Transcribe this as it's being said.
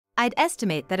I'd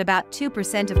estimate that about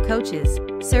 2% of coaches,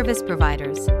 service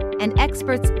providers, and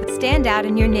experts stand out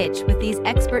in your niche with these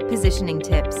expert positioning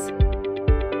tips.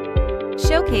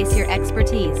 Showcase your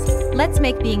expertise. Let's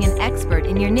make being an expert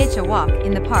in your niche a walk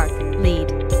in the park.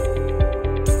 Lead.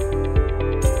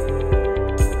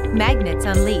 Magnets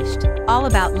Unleashed, all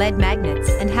about lead magnets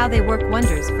and how they work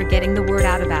wonders for getting the word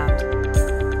out about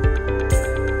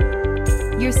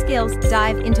your skills.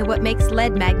 Dive into what makes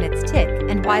lead magnets tick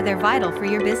and why they're vital for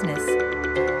your business.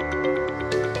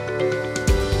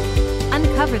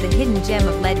 Uncover the hidden gem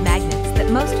of lead magnets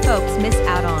that most folks miss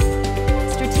out on.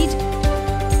 Strategic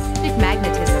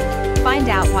magnetism. Find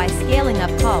out why scaling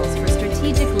up calls for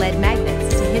strategic lead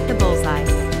magnets to hit the bullseye.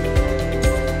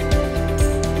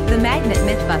 The Magnet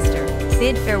Mythbuster.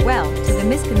 Bid farewell to the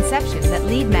misconception that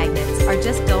lead magnets are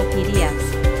just dull PDFs.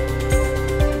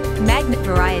 Magnet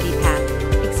Variety Pack.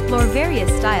 Explore various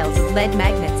styles of lead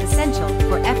magnets essential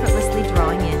for effortlessly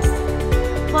drawing in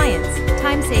clients.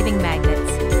 Time-saving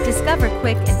magnets. Discover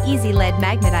quick and easy lead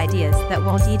magnet ideas that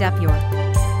won't eat up your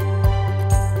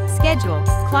schedule.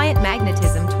 Client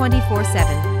Magnetism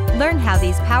 24/7. Learn how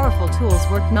these powerful tools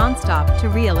work non-stop to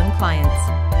reel in clients.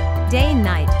 Day and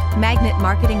night. Magnet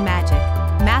Marketing Magic.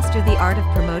 Master the art of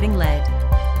promoting lead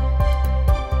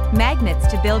magnets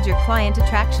to build your client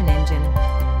attraction engine.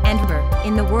 And remember,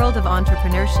 in the world of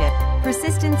entrepreneurship,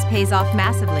 persistence pays off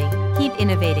massively. Keep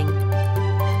innovating,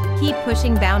 keep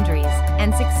pushing boundaries,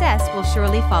 and success will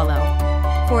surely follow.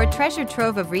 For a treasure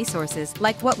trove of resources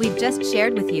like what we've just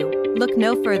shared with you, look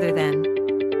no further than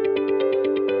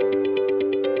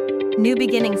New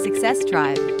Beginning Success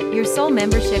Tribe, your sole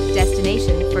membership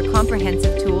destination for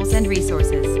comprehensive tools and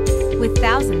resources. With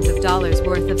thousands of dollars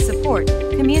worth of support,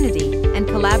 community, and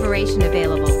collaboration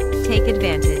available, take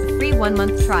advantage. Free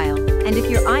 1-month trial, and if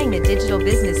you're eyeing a digital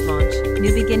business launch,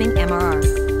 New Beginning MRR.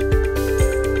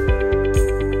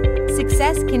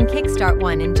 Success can kickstart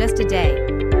one in just a day,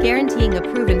 guaranteeing a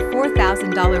proven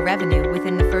 $4,000 revenue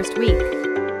within the first week.